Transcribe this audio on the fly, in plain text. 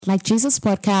Like Jesus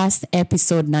Podcast,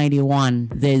 episode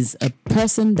 91, there's a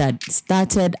person that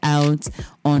started out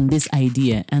on this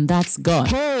idea, and that's God.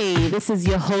 Hey, this is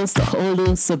your host,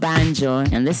 Olu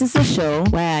Sobanjo, and this is a show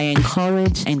where I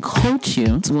encourage and coach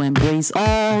you to embrace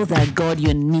all that God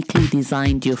uniquely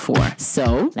designed you for.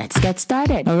 So, let's get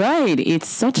started. All right, it's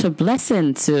such a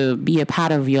blessing to be a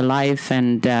part of your life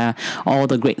and all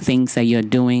the great things that you're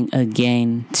doing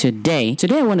again today.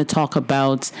 Today, I want to talk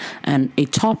about a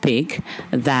topic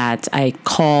that I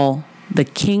call the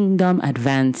kingdom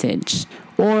advantage,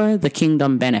 or the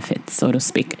kingdom benefits, so to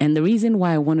speak. And the reason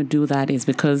why I want to do that is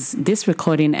because this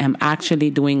recording, I'm actually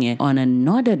doing it on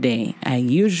another day. I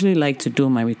usually like to do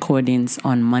my recordings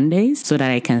on Mondays so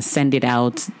that I can send it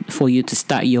out for you to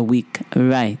start your week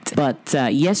right. But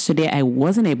yesterday, I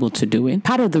wasn't able to do it.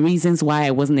 Part of the reasons why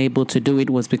I wasn't able to do it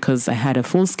was because I had a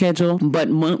full schedule, but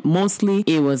mostly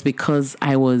it was because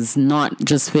I was not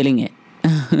just feeling it.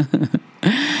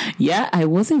 Yeah, I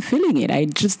wasn't feeling it. I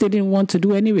just didn't want to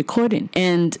do any recording.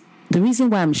 And the reason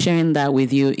why I'm sharing that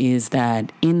with you is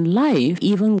that in life,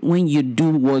 even when you do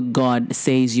what God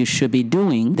says you should be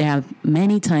doing, there are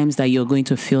many times that you're going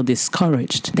to feel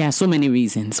discouraged. There are so many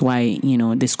reasons why,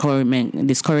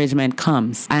 discouragement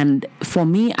comes. And for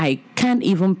me, I can't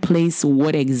even place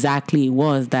what exactly it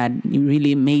was that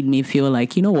really made me feel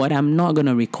like, you know what, I'm not going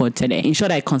to record today. In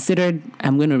short, I considered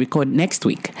I'm going to record next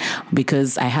week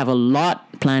because I have a lot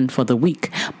planned for the week.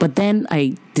 But then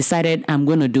I decided I'm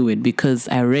going to do it because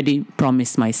I already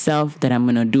promised myself that I'm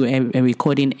going to do a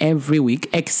recording every week,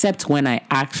 except when I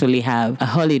actually have a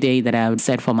holiday that I would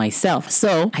set for myself.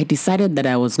 So I decided that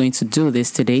I was going to do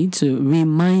this today to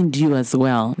remind you as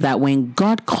well that when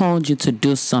God called you to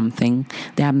do something,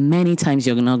 there are many times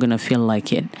you're not going to feel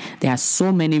like it. There are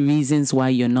so many reasons why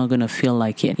you're not going to feel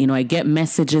like it. I get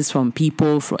messages from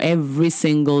people for every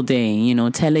single day,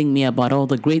 telling me about all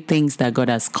the great things that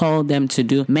God has called them to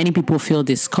do. Many people feel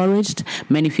discouraged.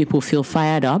 Many people feel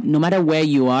fired up. No matter where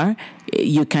you are,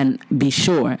 you can be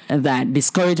sure that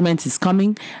discouragement is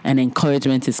coming and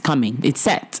encouragement is coming. It's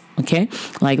set, okay?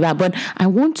 Like that. But I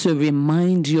want to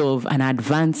remind you of an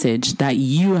advantage that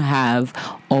you have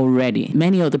already.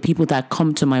 Many of the people that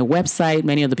come to my website,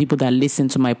 many of the people that listen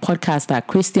to my podcast are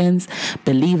Christians,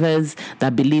 believers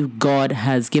that believe God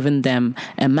has given them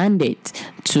a mandate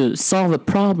to solve a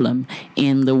problem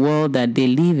in the world that they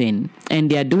live in. And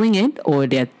they're doing it, or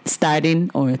they're starting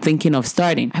or thinking of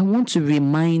starting. I want to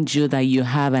remind you that you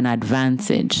have an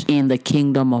advantage in the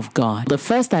kingdom of God. The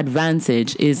first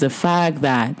advantage is the fact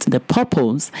that the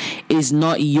purpose is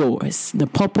not yours. The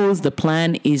purpose, the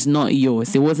plan is not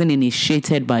yours. It wasn't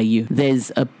initiated by you.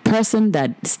 There's a person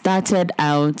that started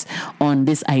out on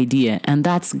this idea, and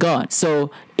that's God.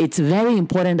 So it's very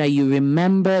important that you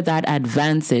remember that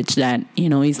advantage that,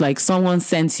 it's like someone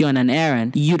sends you on an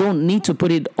errand. You don't need to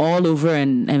put it all over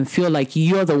and feel like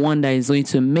you're the one that is going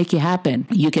to make it happen.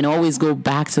 You can always go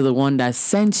back to the one that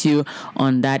sent you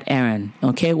on that errand.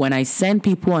 Okay? When I send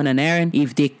people on an errand,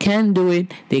 if they can do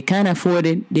it, they can afford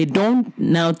it, they don't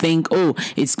now think, oh,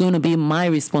 it's going to be my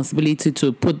responsibility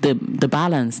to put the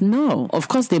balance. No. Of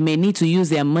course, they may need to use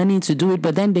their money to do it,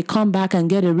 but then they come back and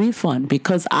get a refund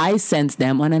because I sent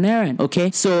them on an errand. Okay,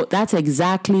 so that's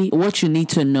exactly what you need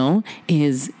to know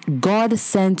is God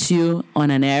sent you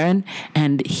on an errand,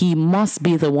 and He must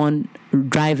be the one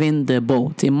driving the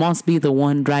boat. He must be the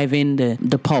one driving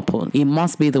the purple. He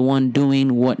must be the one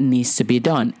doing what needs to be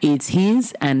done. It's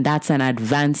His, and that's an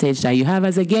advantage that you have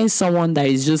as against someone that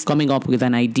is just coming up with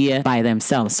an idea by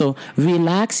themselves. So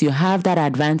relax. You have that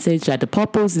advantage that the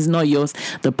purpose is not yours.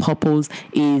 The purpose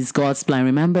is God's plan.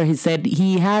 Remember, He said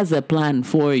He has a plan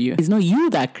for you. It's not you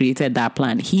that created that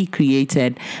plan. He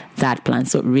created that plan.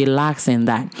 So relax in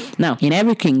that. Now, in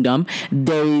every kingdom,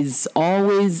 there is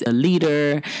always a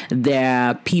leader. There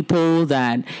are people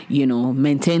that,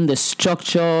 maintain the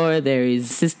structure. There is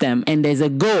system, and there's a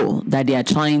goal that they are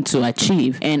trying to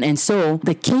achieve. And so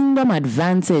the kingdom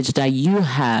advantage that you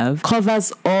have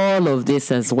covers all of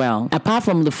this as well. Apart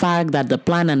from the fact that the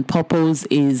plan and purpose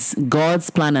is God's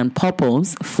plan and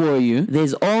purpose for you,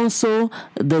 there's also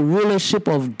the rulership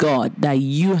of God that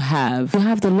you have. You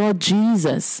have the Lord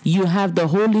Jesus. You have the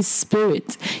Holy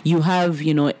Spirit. You have,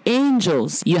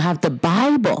 angels. You have the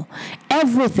Bible.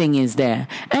 Everything is there.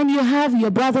 And you have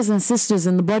your brothers and sisters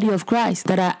in the body of Christ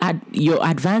that are at your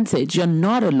advantage. You're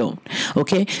not alone.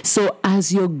 Okay? So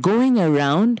as you're going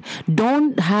around,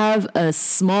 don't have a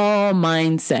small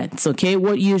mindset. Okay?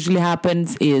 What usually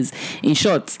happens is, in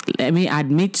short, let me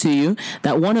admit to you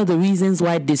that one of the reasons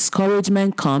why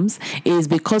discouragement comes is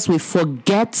because we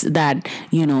forget that,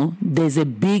 there's a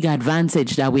big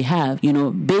advantage that we have,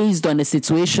 based on a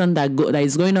situation that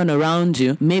is going on around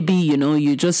you. Maybe,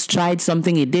 you just tried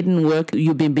something, it didn't work.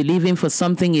 You've been believing for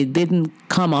something, it didn't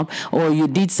come up, or you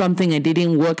did something, it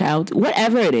didn't work out,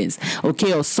 whatever it is.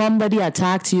 Okay. Or somebody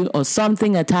attacked you, or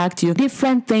something attacked you.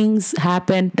 Different things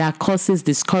happen that causes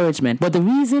discouragement. But the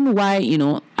reason why,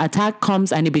 attack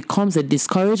comes and it becomes a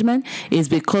discouragement is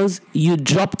because you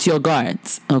dropped your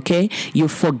guards. Okay. You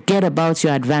forget about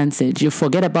your advantage. You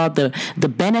forget about the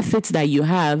benefits that you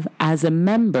have as a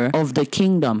member of the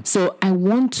kingdom. So I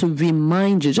want to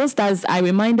remind you, just as I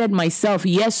reminded myself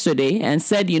yesterday and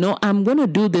said, I'm going to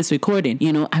do this recording.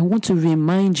 I want to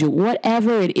remind you,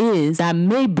 whatever it is that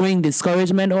may bring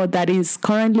discouragement or that is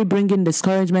currently bringing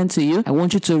discouragement to you, I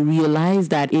want you to realize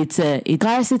that it's a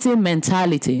scarcity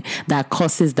mentality that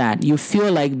causes that. You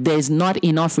feel like there's not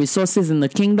enough resources in the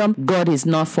kingdom. God is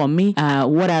not for me.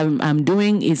 What I'm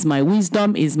doing is my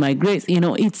wisdom, is my grace.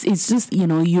 It's just,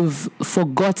 you've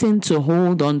forgotten to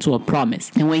hold on to a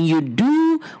promise. And when you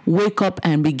do wake up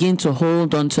and begin to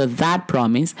hold on to that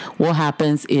promise, what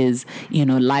happens is,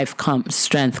 life comes,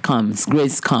 strength comes,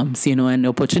 grace comes, and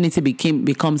opportunity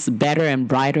becomes better and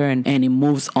brighter, and it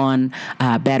moves on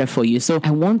better for you. So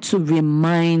I want to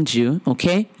remind you,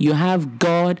 okay, you have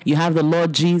God, you have the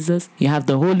Lord Jesus, you have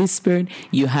the Holy Spirit,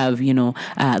 you have,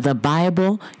 the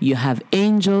Bible, you have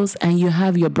angels, and you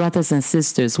have your brothers and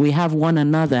sisters. We have one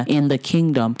another in the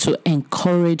kingdom to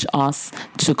encourage us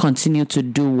to continue to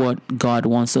do what God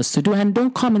wants us to do. And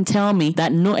don't come and tell me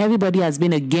that everybody has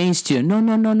been against you. No.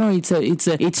 It's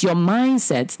your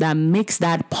mindset that makes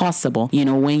that possible.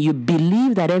 When you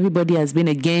believe that everybody has been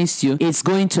against you, it's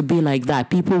going to be like that.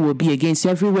 People will be against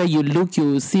you. Everywhere you look,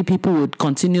 you will see people would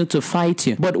continue to fight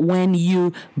you. But when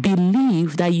you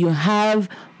believe that you have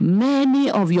many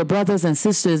of your brothers and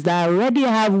sisters that already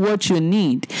have what you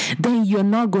need, then you're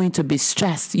not going to be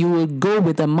stressed. You will go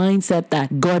with the mindset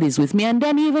that God is with me. And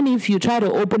then even if you try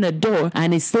to open a door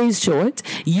and it stays short,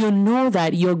 you know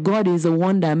that your God is the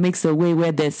one that makes a way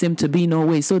where there seems to be no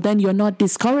way. So then you're not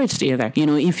discouraged either.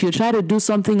 If you try to do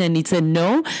something and it's a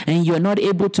no and you're not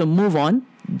able to move on,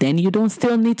 then you don't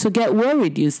still need to get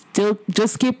worried. You still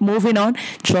just keep moving on,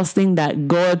 trusting that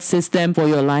God's system for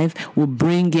your life will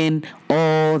bring in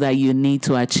all that you need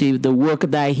to achieve the work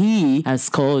that He has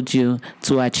called you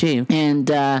to achieve. And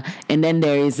then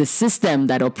there is a system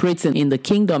that operates in the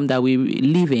kingdom that we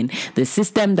live in. The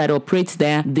system that operates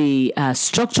there, the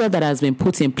structure that has been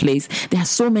put in place. There are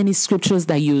so many scriptures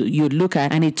that you look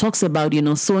at, and it talks about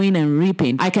sowing and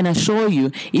reaping. I can assure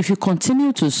you, if you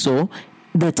continue to sow,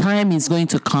 the time is going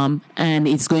to come and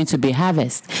it's going to be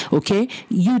harvest. Okay?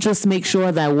 You just make sure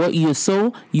that what you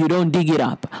sow, you don't dig it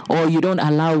up or you don't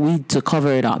allow weed to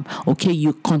cover it up. Okay?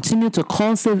 You continue to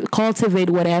cultivate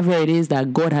whatever it is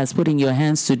that God has put in your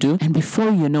hands to do. And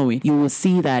before you know it, you will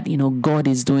see that, God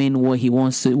is doing what He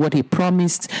wants to, what He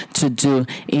promised to do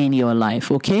in your life.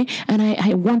 Okay? And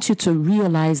I want you to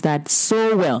realize that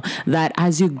so well, that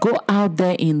as you go out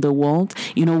there in the world,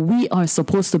 we are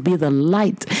supposed to be the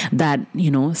light that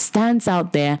stands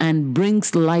out there and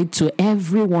brings light to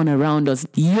everyone around us.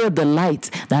 You're the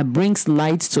light that brings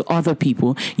light to other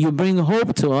people. You bring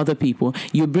hope to other people.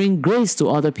 You bring grace to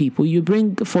other people. You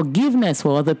bring forgiveness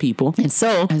for other people. And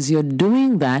so as you're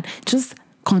doing that, just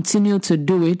continue to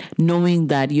do it, knowing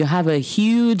that you have a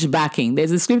huge backing.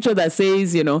 There's a scripture that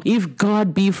says, if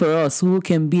God be for us, who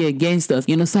can be against us?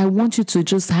 So I want you to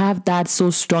just have that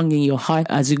so strong in your heart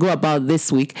as you go about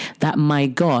this week, that my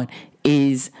God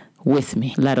is with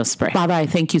me. Let us pray. Father, I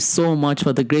thank you so much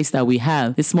for the grace that we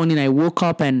have. This morning I woke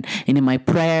up and in my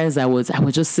prayers I was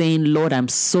just saying, Lord, I'm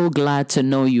so glad to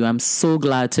know you. I'm so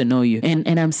glad to know you.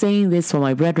 And I'm saying this for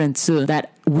my brethren too,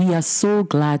 that we are so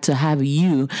glad to have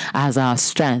you as our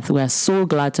strength. We are so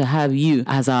glad to have you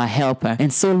as our helper.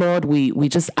 And so, Lord, we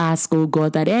just ask, oh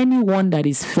God, that anyone that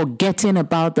is forgetting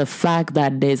about the fact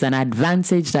that there's an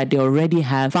advantage that they already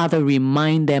have, Father,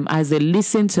 remind them as they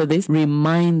listen to this,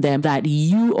 remind them that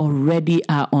you already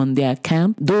are on their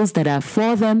camp. Those that are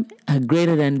for them are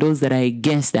greater than those that are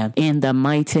against them. In the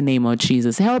mighty name of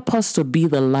Jesus, help us to be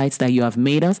the lights that you have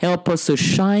made us. Help us to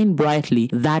shine brightly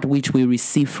that which we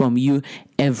receive from you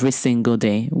every single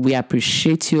day. We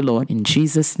appreciate you, Lord. In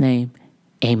Jesus' name,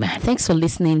 amen. Thanks for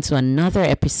listening to another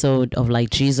episode of Like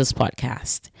Jesus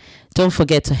Podcast. Don't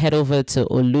forget to head over to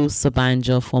Olu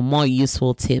Sobanjo for more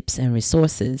useful tips and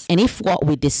resources. And if what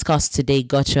we discussed today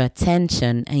got your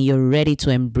attention and you're ready to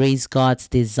embrace God's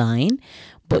design,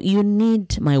 but you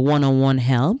need my one-on-one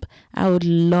help, I would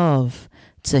love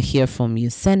to hear from you.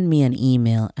 Send me an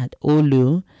email at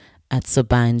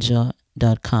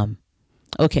olu@sobanjo.com.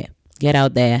 Okay, get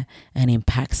out there and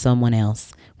impact someone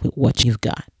else with what you've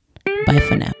got. Bye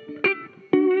for now.